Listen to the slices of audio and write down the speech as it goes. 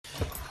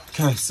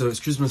Okay, so it's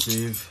Christmas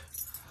Eve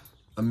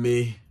and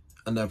me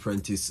and the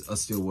apprentice are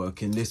still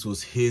working. This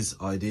was his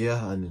idea.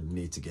 I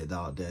need to get that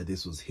out there.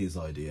 This was his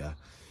idea.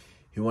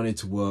 He wanted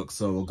to work,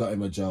 so I got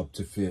him a job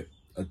to fit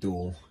a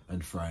door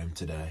and frame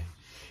today.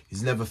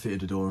 He's never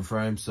fitted a door and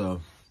frame,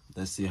 so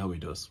let's see how he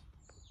does.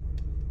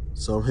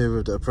 So I'm here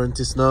with the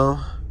apprentice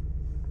now.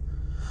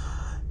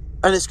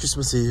 And it's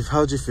Christmas Eve.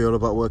 How do you feel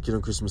about working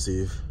on Christmas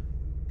Eve?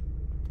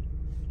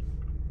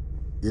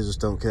 You just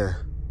don't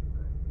care?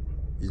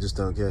 You just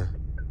don't care?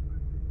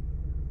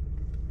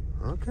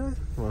 Okay,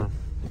 well,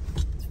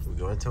 we're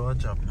going to our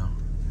job now.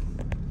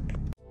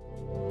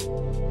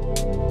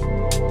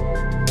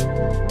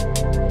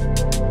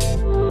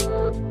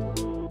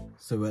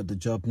 So we're at the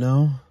job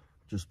now,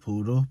 just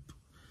pulled up,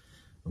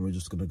 and we're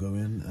just gonna go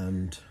in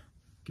and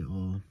get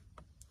our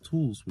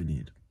tools we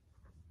need.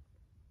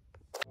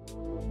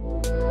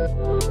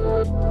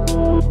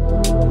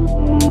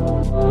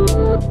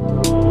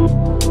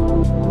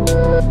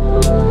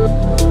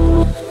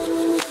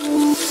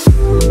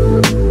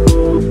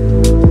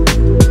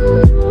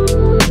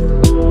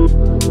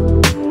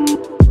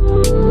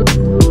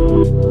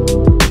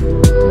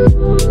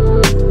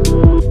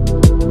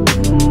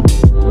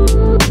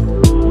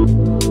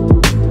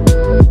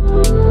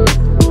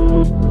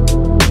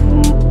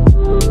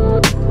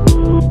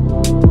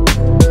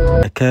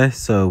 Okay,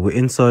 so we're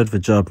inside the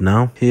job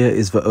now. Here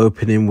is the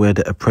opening where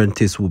the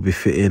apprentice will be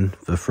fitting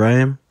the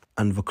frame,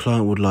 and the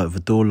client would like the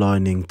door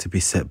lining to be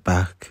set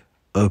back,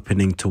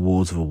 opening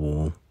towards the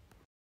wall.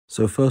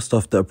 So first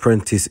off, the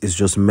apprentice is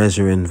just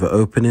measuring the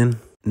opening.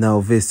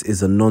 Now this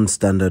is a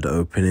non-standard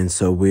opening,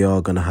 so we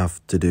are going to have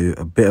to do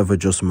a bit of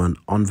adjustment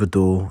on the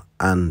door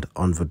and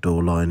on the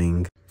door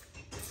lining.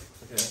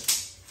 Okay.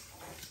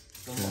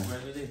 So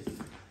what it is?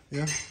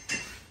 Yeah.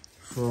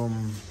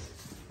 From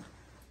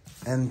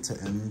end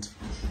to end.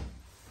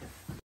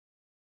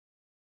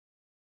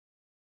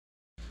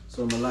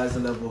 So my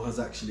laser level has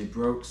actually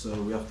broke, so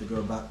we have to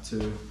go back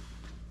to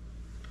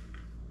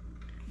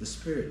the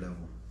spirit level.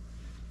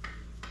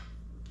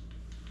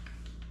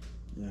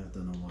 Yeah, I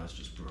don't know why it's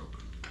just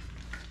broke.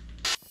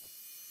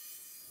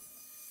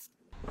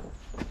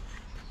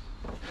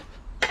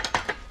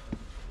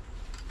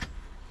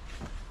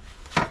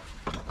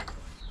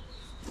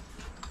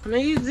 Can I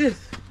use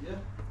this? Yeah.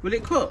 Will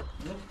it cut?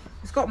 Yeah.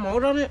 It's got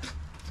mould on it.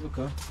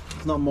 Okay.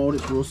 It's not mould,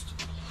 it's rust.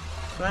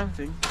 Same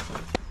thing.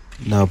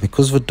 Now,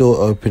 because the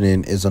door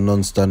opening is a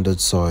non-standard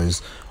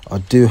size, I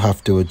do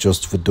have to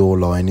adjust the door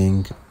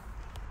lining.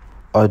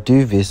 I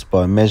do this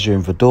by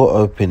measuring the door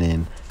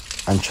opening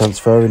and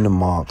transferring the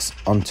marks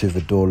onto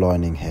the door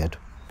lining head.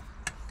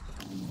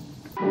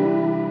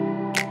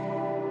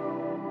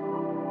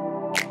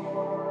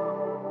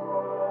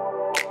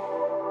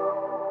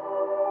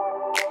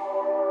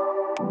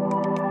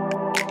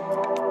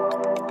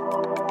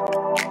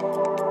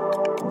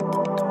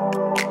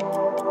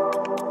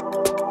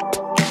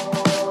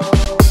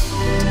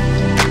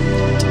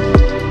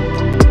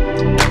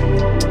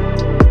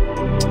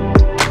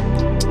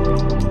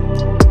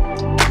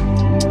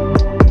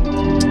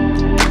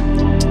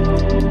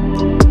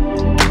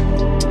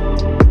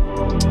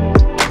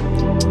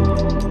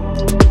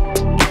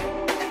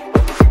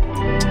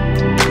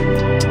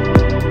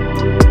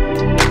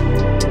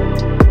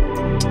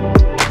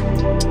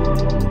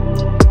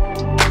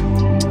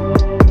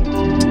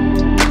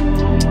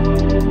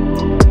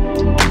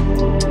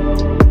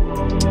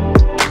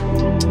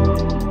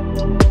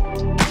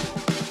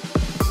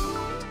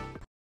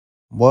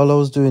 While I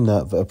was doing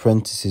that, the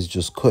apprentice is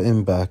just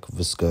cutting back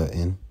the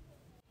skirting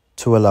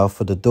to allow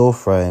for the door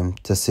frame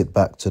to sit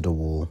back to the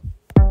wall.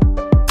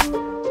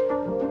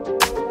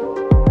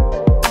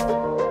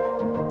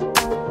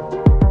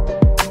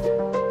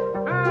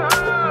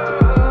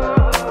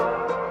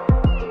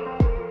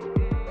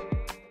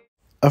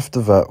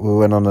 After that, we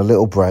went on a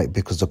little break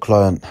because the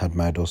client had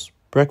made us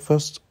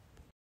breakfast.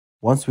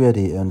 Once we had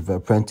eaten, the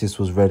apprentice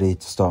was ready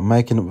to start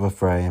making up the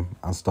frame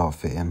and start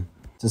fitting.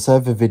 To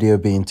save the video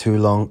being too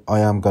long,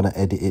 I am going to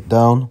edit it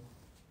down,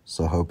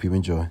 so I hope you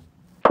enjoy.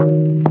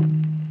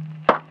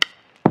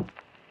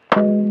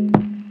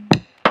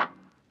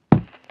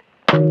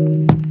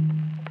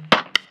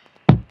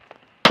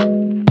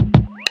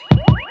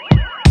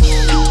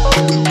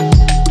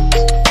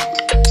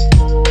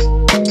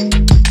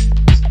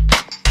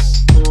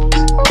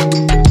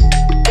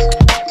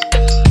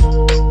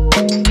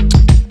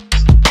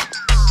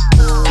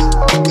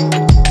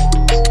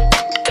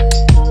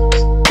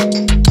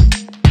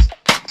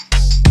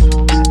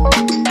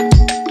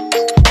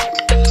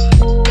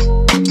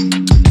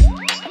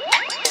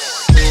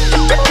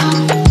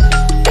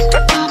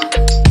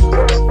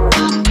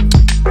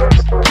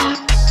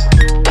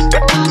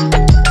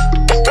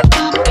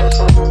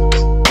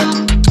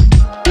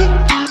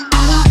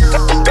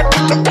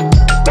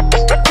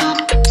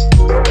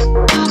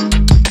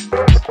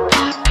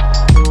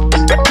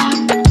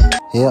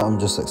 Here I'm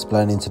just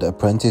explaining to the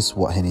apprentice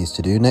what he needs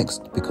to do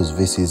next, because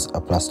this is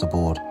a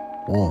plasterboard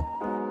wall.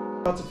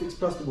 How to fix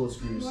plasterboard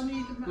screws?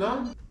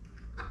 No?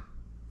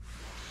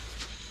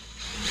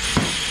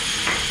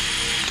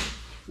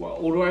 What,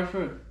 all the way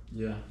through?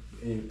 Yeah,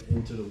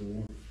 into the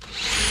wall.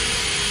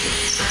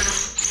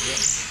 Yeah.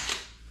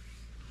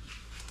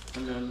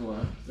 And then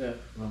what? There.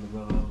 Round the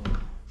bell.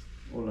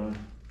 All over.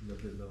 A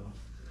little bit lower.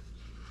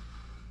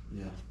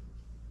 Yeah.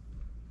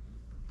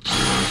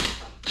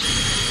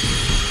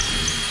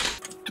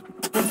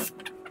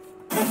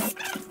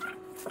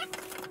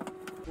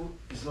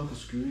 It's like a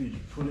screw, you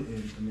pull it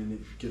in and then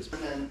it gets...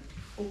 And then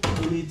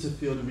you need to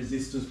feel the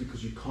resistance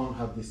because you can't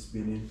have this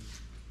spinning.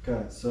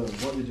 Okay, so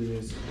what you do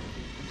is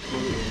pull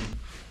it in.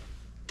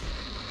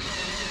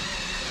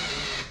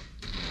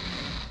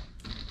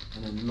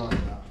 And then like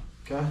that,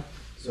 okay?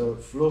 So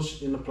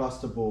flush in the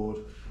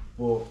plasterboard,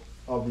 but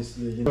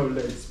obviously you don't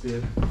let it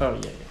spin. Oh,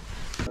 yeah,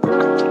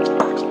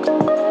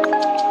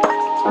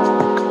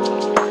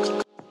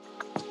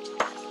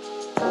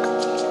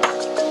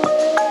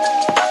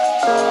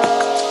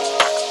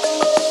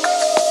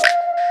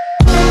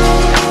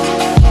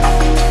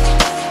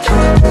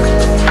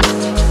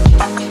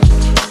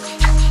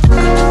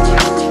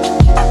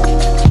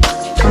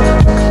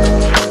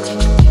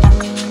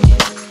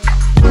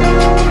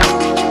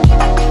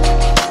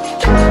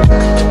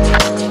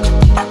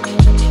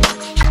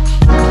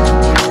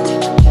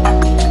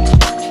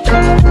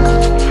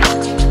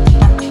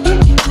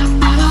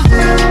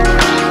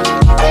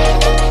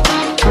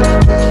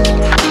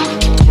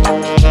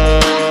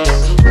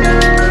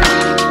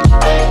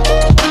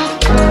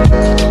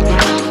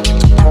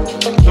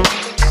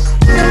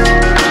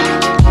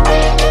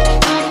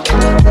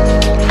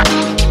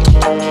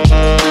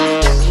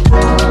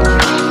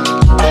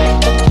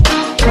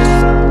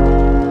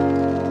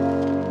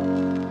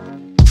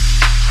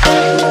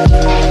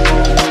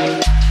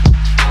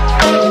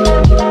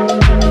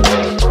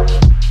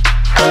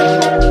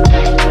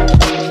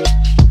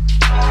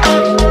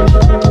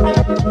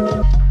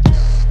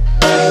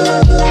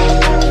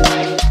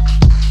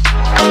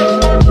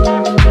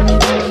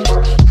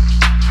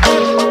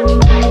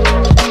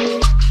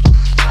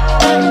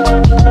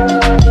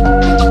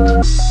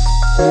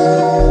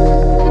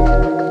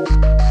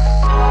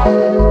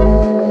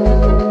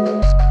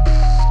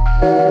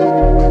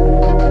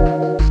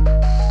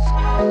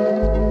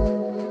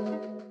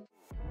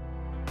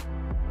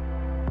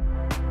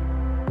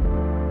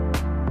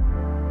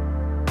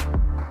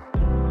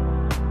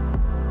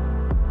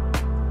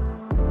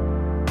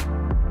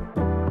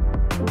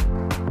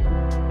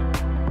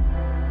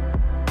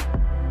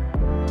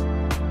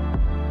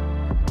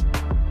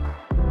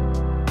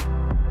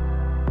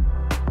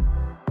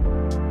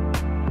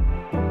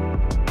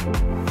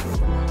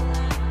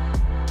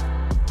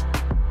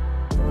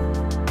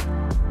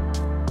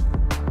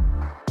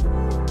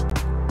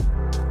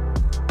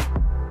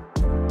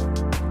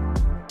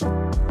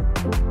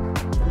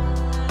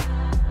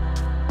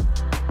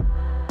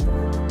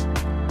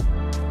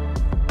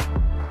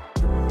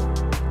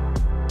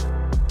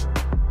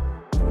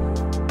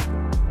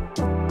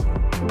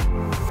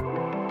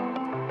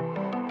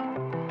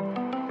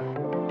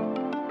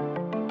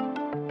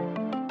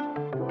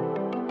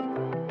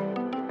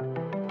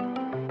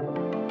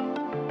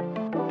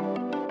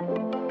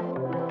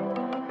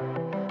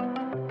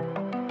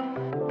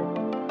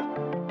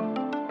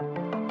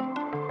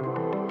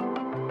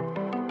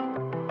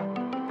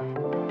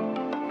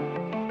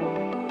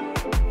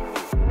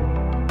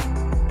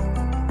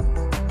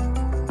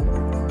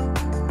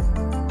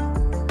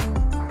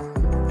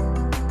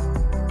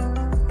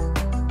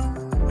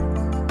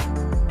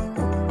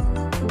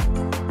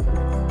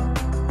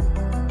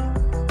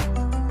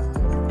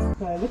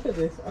 look at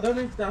this. I don't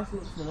know if that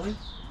looks nice.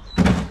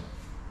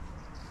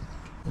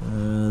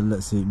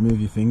 Let's see, move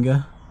your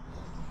finger.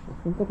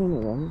 I think I've done it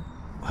wrong.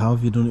 How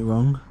have you done it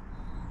wrong?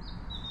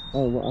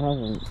 Oh, what I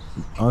haven't?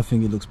 I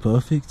think it looks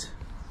perfect.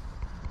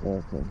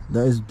 Okay.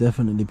 That is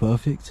definitely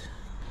perfect.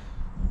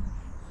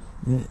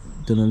 Yeah,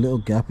 done a little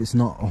gap. It's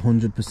not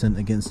 100%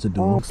 against the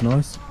door. Looks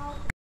nice.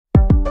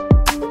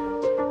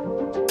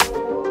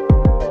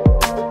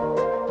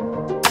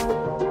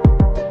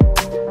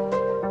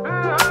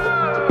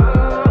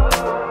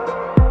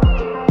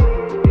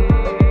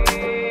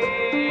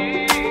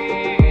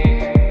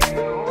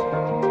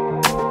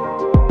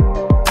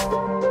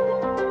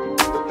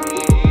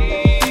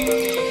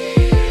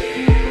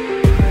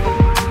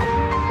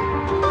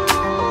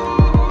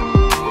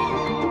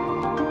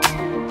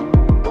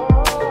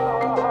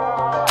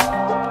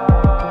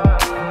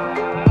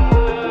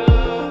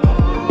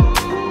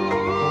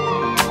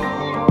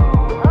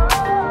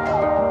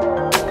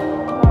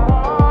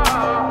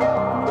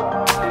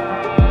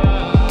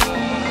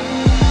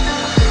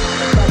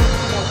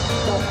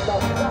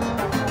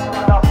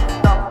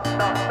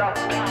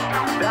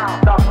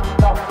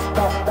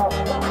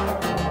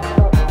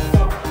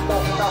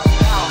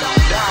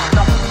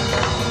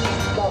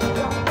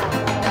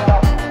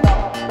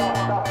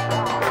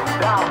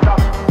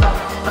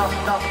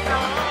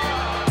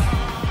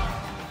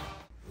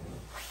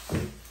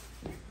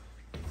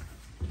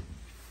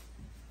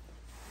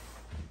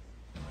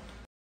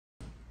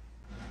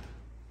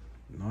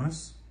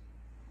 Nice.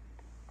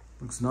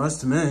 Looks nice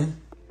to me.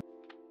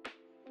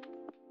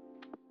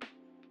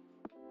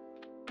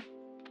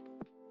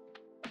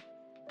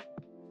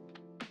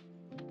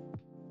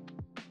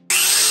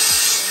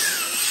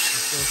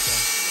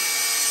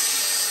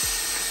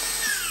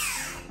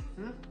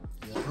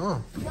 Oh.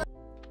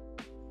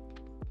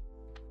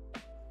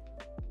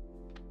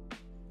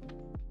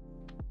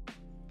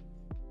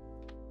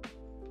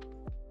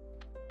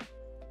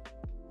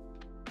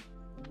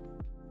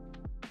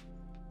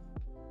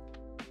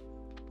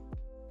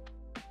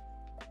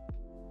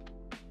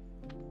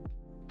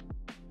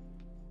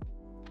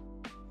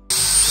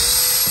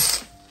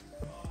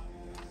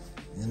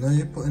 You know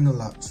you're putting the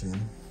latch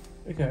in.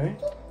 Okay.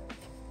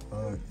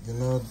 You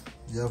know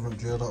you haven't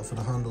drilled out for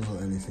the handles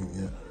or anything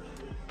yet.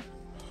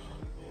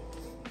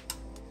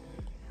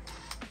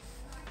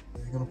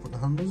 Are you gonna put the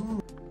handles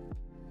on?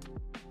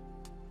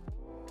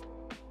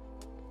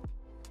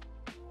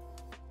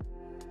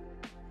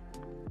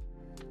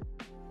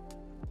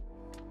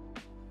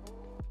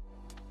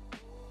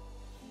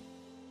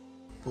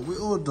 But we're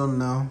all done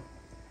now.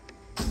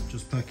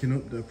 Just packing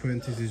up. The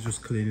apprentice is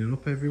just cleaning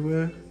up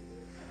everywhere.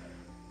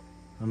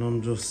 And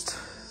I'm just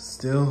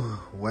still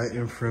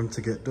waiting for him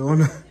to get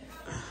done.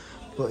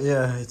 But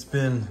yeah, it's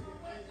been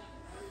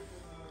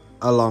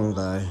a long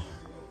day.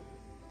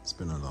 It's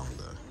been a long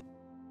day.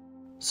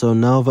 So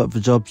now that the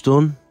job's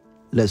done,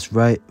 let's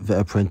rate the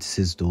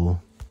apprentice's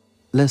door.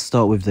 Let's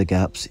start with the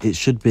gaps. It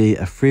should be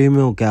a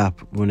 3mm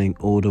gap running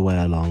all the way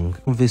along.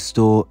 With this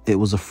door, it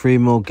was a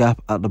 3mm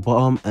gap at the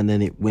bottom and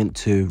then it went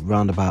to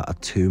round about a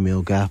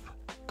 2mm gap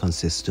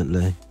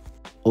consistently.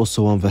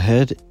 Also on the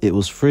head, it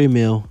was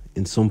 3mm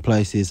in some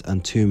places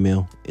and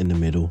 2mm in the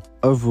middle.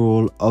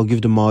 Overall, I'll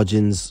give the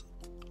margins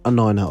a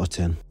 9 out of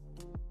 10.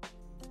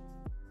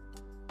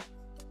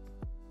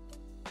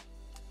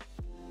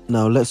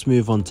 Now let's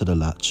move on to the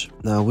latch.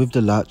 Now with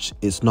the latch,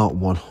 it's not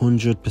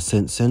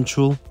 100%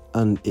 central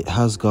and it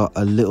has got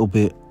a little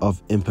bit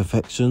of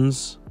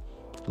imperfections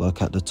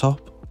like at the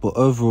top, but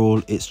overall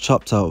it's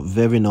chopped out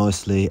very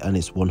nicely and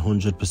it's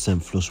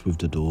 100% flush with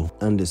the door,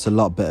 and it's a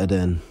lot better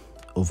than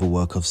other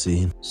work I've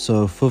seen.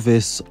 So for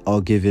this,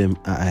 I'll give him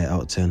an 8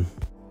 out of 10.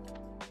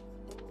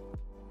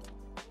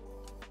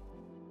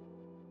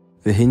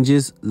 The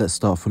hinges, let's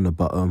start from the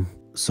bottom.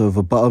 So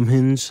the bottom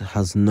hinge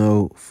has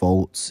no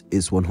faults.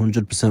 It's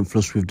 100%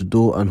 flush with the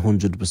door and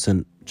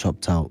 100%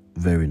 chopped out.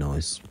 Very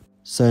nice.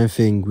 Same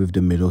thing with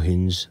the middle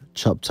hinge,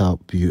 chopped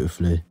out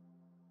beautifully.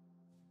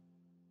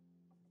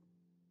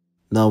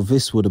 Now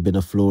this would have been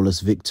a flawless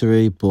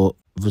victory, but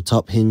the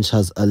top hinge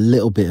has a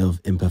little bit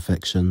of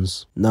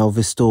imperfections. Now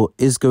this door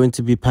is going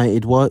to be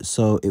painted white,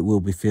 so it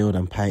will be filled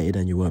and painted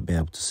and you won't be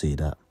able to see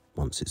that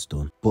once it's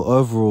done. But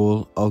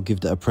overall, I'll give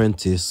the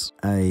apprentice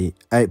a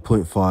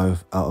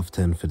 8.5 out of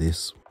 10 for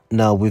this.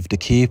 Now with the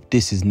keep,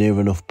 this is near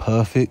enough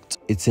perfect.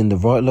 It's in the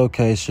right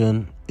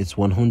location, it's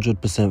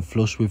 100%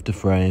 flush with the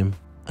frame,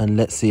 and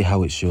let's see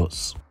how it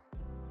shuts.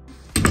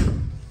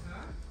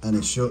 And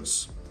it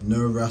shuts,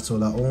 no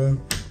rattle at all.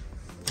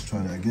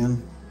 Try that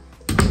again.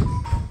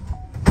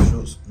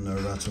 Shuts, no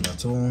rattle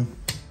at all.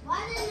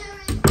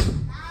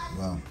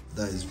 Wow,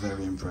 that is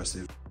very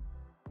impressive.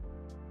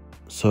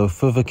 So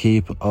for the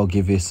keep, I'll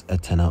give this a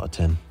 10 out of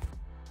 10.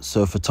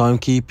 So for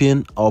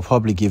timekeeping, I'll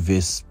probably give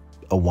this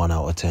a 1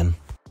 out of 10.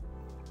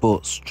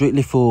 But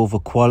strictly for the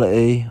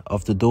quality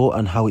of the door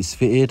and how it's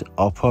fitted,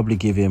 I'll probably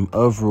give him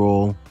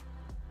overall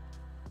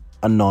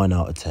a 9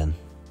 out of 10.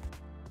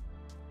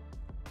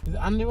 Is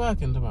Andy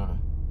working tomorrow?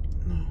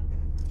 No.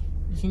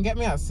 You can get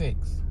me at 6.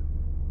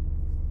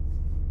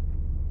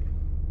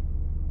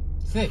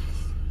 6?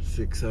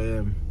 6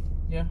 AM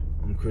Yeah.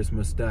 on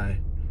Christmas Day.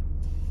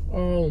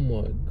 Oh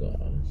my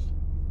gosh.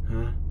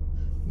 Huh?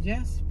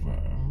 Yes, bro.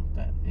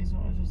 That is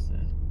what I just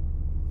said.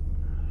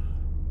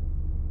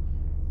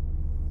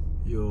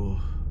 You're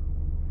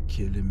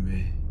killing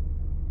me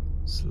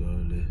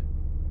slowly.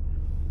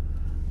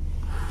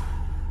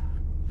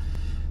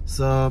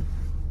 So,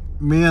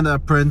 me and the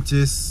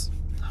apprentice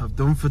have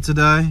done for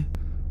today.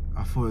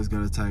 I thought it was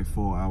going to take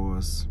 4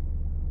 hours.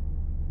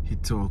 He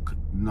took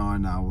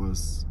 9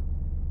 hours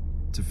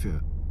to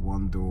fit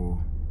one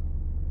door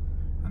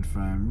and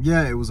frame.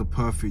 Yeah, it was a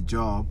perfect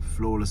job,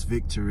 flawless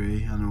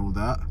victory and all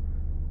that.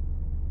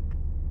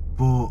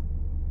 But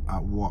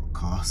at what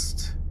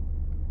cost?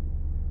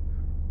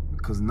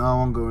 Because now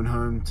I'm going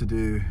home to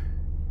do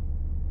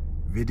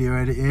video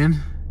editing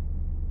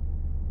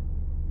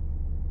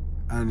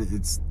and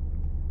it's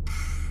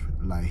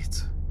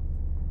late.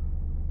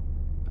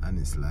 And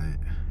it's late.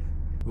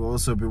 We'll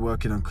also be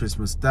working on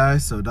Christmas Day,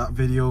 so that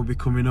video will be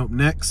coming up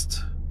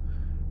next.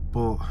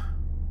 But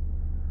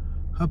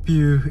hope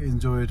you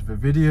enjoyed the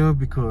video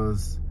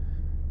because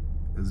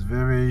it was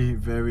very,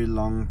 very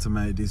long to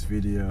make this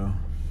video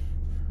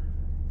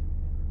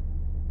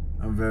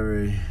and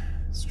very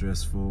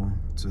stressful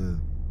to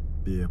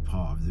be a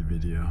part of the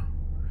video.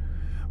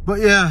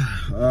 But yeah,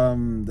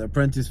 the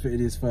apprentice fitted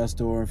his first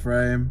door and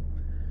frame,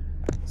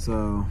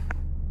 so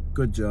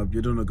good job.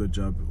 You've done a good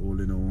job all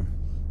in all.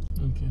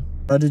 Thank you.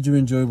 How did you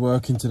enjoy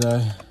working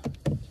today?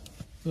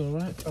 It's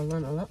alright, I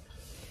learned a lot.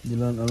 You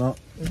learned a lot?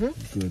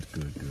 Mm-hmm. Good,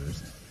 good, good.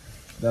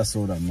 That's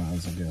all that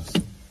matters, I guess.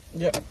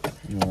 Yep.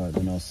 Alright,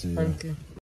 then I'll see you. Thank you.